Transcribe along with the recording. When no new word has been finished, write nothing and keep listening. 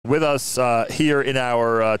with us here in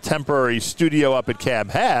our temporary studio up at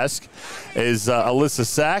Camp Hask is Alyssa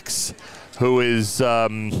Sachs, who is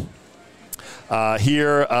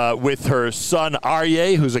here with her son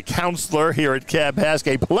Aryeh, who's a counselor here at Camp Hask.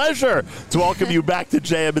 A pleasure to welcome you back to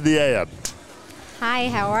JM in the AM. Hi,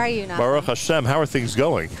 how are you, Nathan? Baruch Hashem, how are things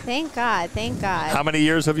going? Thank God, thank God. How many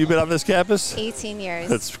years have you been on this campus? 18 years.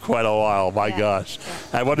 That's quite a while, my gosh.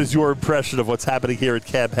 Yeah. And what is your impression of what's happening here at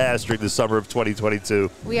Camp Hask during the summer of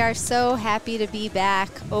 2022? We are so happy to be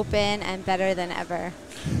back, open and better than ever.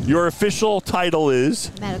 Your official title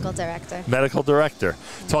is? Medical Director. Medical Director.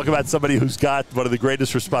 Talk about somebody who's got one of the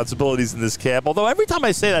greatest responsibilities in this camp. Although every time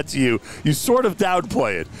I say that to you, you sort of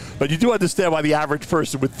downplay it. But you do understand why the average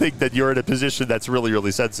person would think that you're in a position that's really,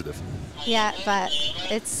 really sensitive. Yeah, but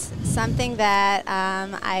it's something that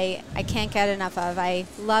I can't get enough of. I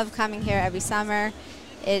love coming here every summer.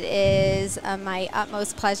 It is my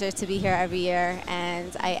utmost pleasure to be here every year,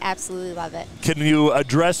 and I absolutely love it. Can you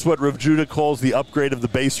address what Rav Judah calls the upgrade of the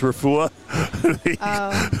base refuah?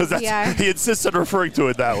 He insists on referring to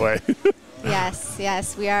it that way.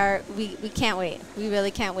 Yes, we can't wait. We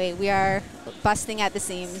really can't wait. We are busting at the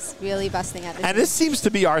seams, really busting at the seams. And this seems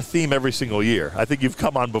to be our theme every single year. I think you've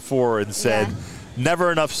come on before and said,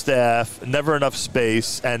 never enough staff, never enough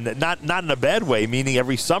space, and not in a bad way, meaning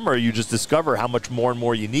every summer you just discover how much more and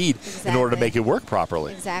more you need in order to make it work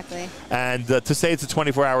properly. Exactly. And to say it's a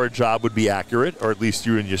 24-hour job would be accurate, or at least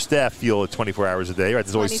you and your staff feel it 24 hours a day, right?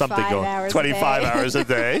 There's always something going. 25 hours a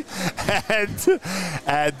day.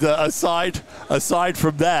 and aside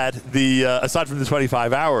from that, aside from the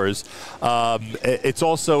 25 hours, it's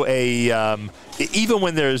also even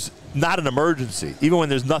when there's not an emergency, even when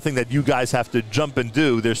there's nothing that you guys have to jump and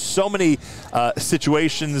do, there's so many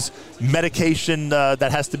situations, medication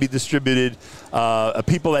that has to be distributed,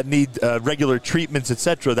 people that need regular treatments,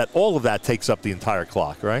 etc., that all of that takes up the entire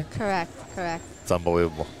clock, right? Correct. It's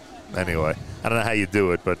unbelievable. Anyway, I don't know how you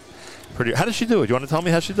do it, but how does she do it? You want to tell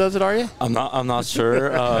me how she does it, Aryeh? I'm not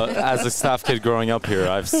sure. As a staff kid growing up here,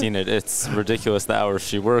 I've seen it. It's ridiculous the hours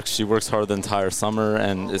she works. She works hard the entire summer,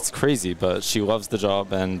 and it's crazy, but she loves the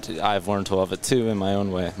job, and I've learned to love it too in my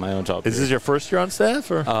own way, my own job. Is this your first year on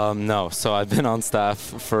staff? Or? No. So I've been on staff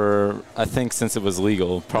for, I think, since it was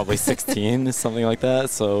legal, probably 16, something like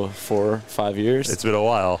that. So 4 or 5 years. It's been a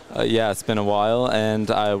while. Yeah, it's been a while,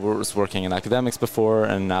 and I was working in academics before,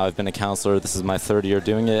 and now I've been a counselor. This is my 3rd year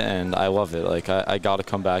doing it, and I love it. Like, I got to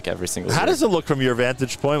come back every single year. How does it look from your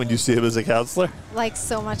vantage point when you see him as a counselor? Like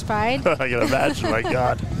so much pride. I can imagine, my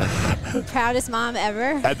God. Proudest mom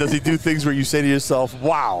ever. And does he do things where you say to yourself,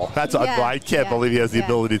 wow, I can't believe he has the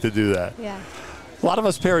ability to do that? Yeah. A lot of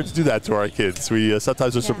us parents do that to our kids. We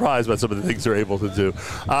sometimes are surprised by some of the things they're able to do.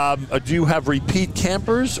 Do you have repeat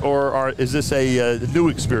campers, or is this a new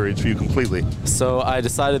experience for you completely? So I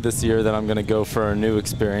decided this year that I'm going to go for a new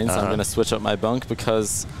experience. I'm going to switch up my bunk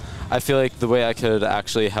because I feel like the way I could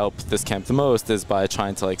actually help this camp the most is by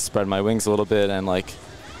trying to spread my wings a little bit, and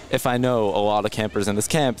if I know a lot of campers in this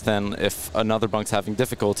camp, then if another bunk's having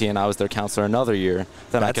difficulty and I was their counselor another year,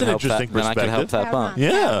 then I can help that bunk.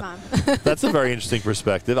 Yeah, that's a very interesting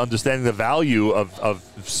perspective. Understanding the value of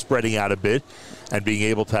spreading out a bit and being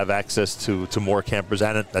able to have access to more campers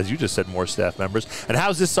and, as you just said, more staff members. And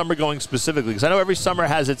how's this summer going specifically? Because I know every summer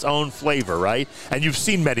has its own flavor, right? And you've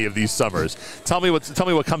seen many of these summers. Tell me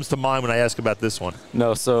what comes to mind when I ask about this one.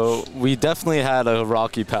 No, so we definitely had a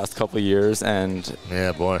rocky past couple of years, and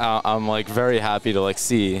yeah, boy, I'm very happy to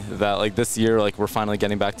see that this year we're finally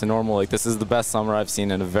getting back to normal. This is the best summer I've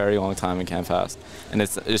seen in a very long time in Camp Hask, and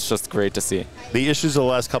it's just great to see. The issues of the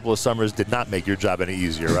last couple of summers did not make your job any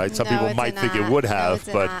easier, right? Some people might think it would have,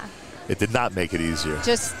 but it did not make it easier.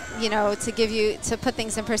 Just, to put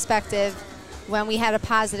things in perspective, when we had a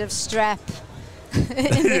positive strep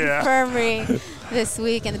in the infirmary this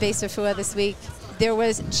week, in the base refuah this week, there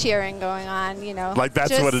was cheering going on, That's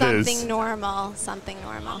just what it is. Something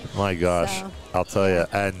normal. My gosh, I'll tell you.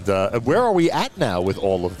 And where are we at now with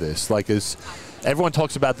all of this? Everyone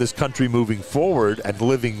talks about this country moving forward and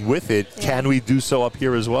living with it. Yeah. Can we do so up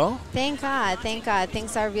here as well? Thank God.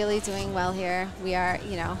 Things are really doing well here. We are,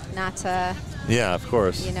 not to... Yeah, of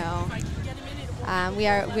course. We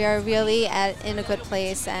are really in a good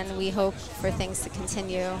place, and we hope for things to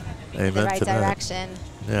continue in the right direction.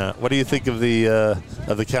 Yeah. What do you think of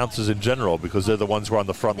the counselors in general? Because they're the ones who are on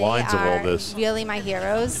the front lines of all this. Really my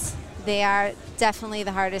heroes. They are definitely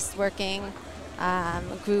the hardest working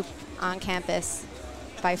group on campus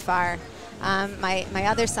by far. My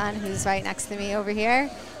other son, who's right next to me over here,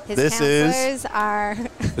 his counselors are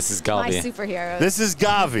this is Gavi. My superheroes. This is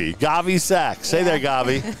Gavi Sachs. Say there,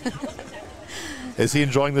 Gavi. Is he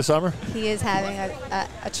enjoying the summer? He is having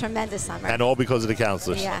a tremendous summer. And all because of the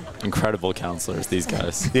counselors. Yeah. Incredible counselors, these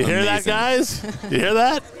guys. You hear that, guys? You hear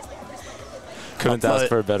that? Couldn't ask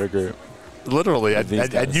for a better group. Literally,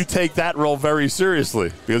 and you take that role very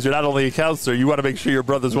seriously because you're not only a counselor, you want to make sure your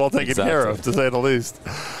brother's well taken care of, to say the least.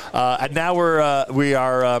 And now we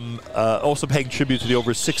are also paying tribute to the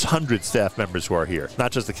over 600 staff members who are here,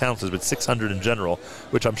 not just the counselors, but 600 in general,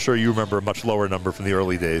 which I'm sure you remember a much lower number from the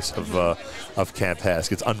early days of Camp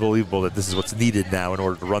HASC. It's unbelievable that this is what's needed now in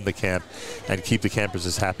order to run the camp and keep the campers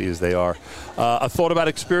as happy as they are. A thought about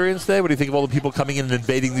Experience Day? What do you think of all the people coming in and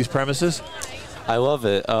invading these premises? I love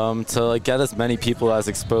it. To get as many people as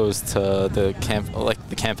exposed to the Camp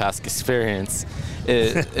HASC experience,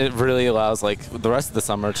 it really allows the rest of the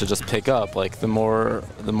summer to just pick up. The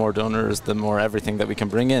more donors, the more everything that we can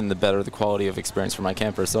bring in, the better the quality of experience for my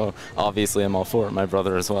campers. So obviously, I'm all for it. My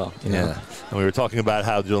brother as well. You know? And we were talking about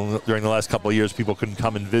how during the last couple of years, people couldn't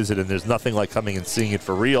come and visit, and there's nothing like coming and seeing it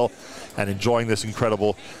for real and enjoying this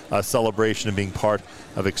incredible celebration and being part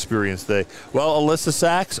of Experience Day. Well, Alyssa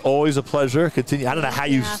Sachs, always a pleasure. Continue. I don't know how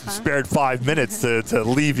you spared 5 minutes to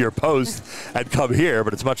leave your post and come here,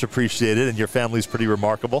 but it's much appreciated, and your family's pretty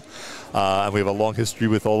remarkable. And we have a long history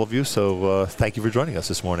with all of you, so thank you for joining us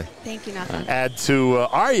this morning. Thank you, Nachum. And to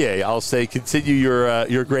Aryeh, I'll say continue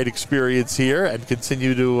your great experience here and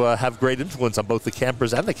continue to have great influence on both the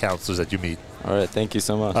campers and the counselors that you meet. All right, thank you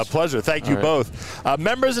so much. A pleasure. Thank you both.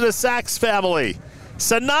 Members of the Sachs family,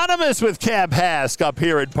 synonymous with Camp HASC up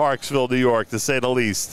here in Parksville, New York, to say the least.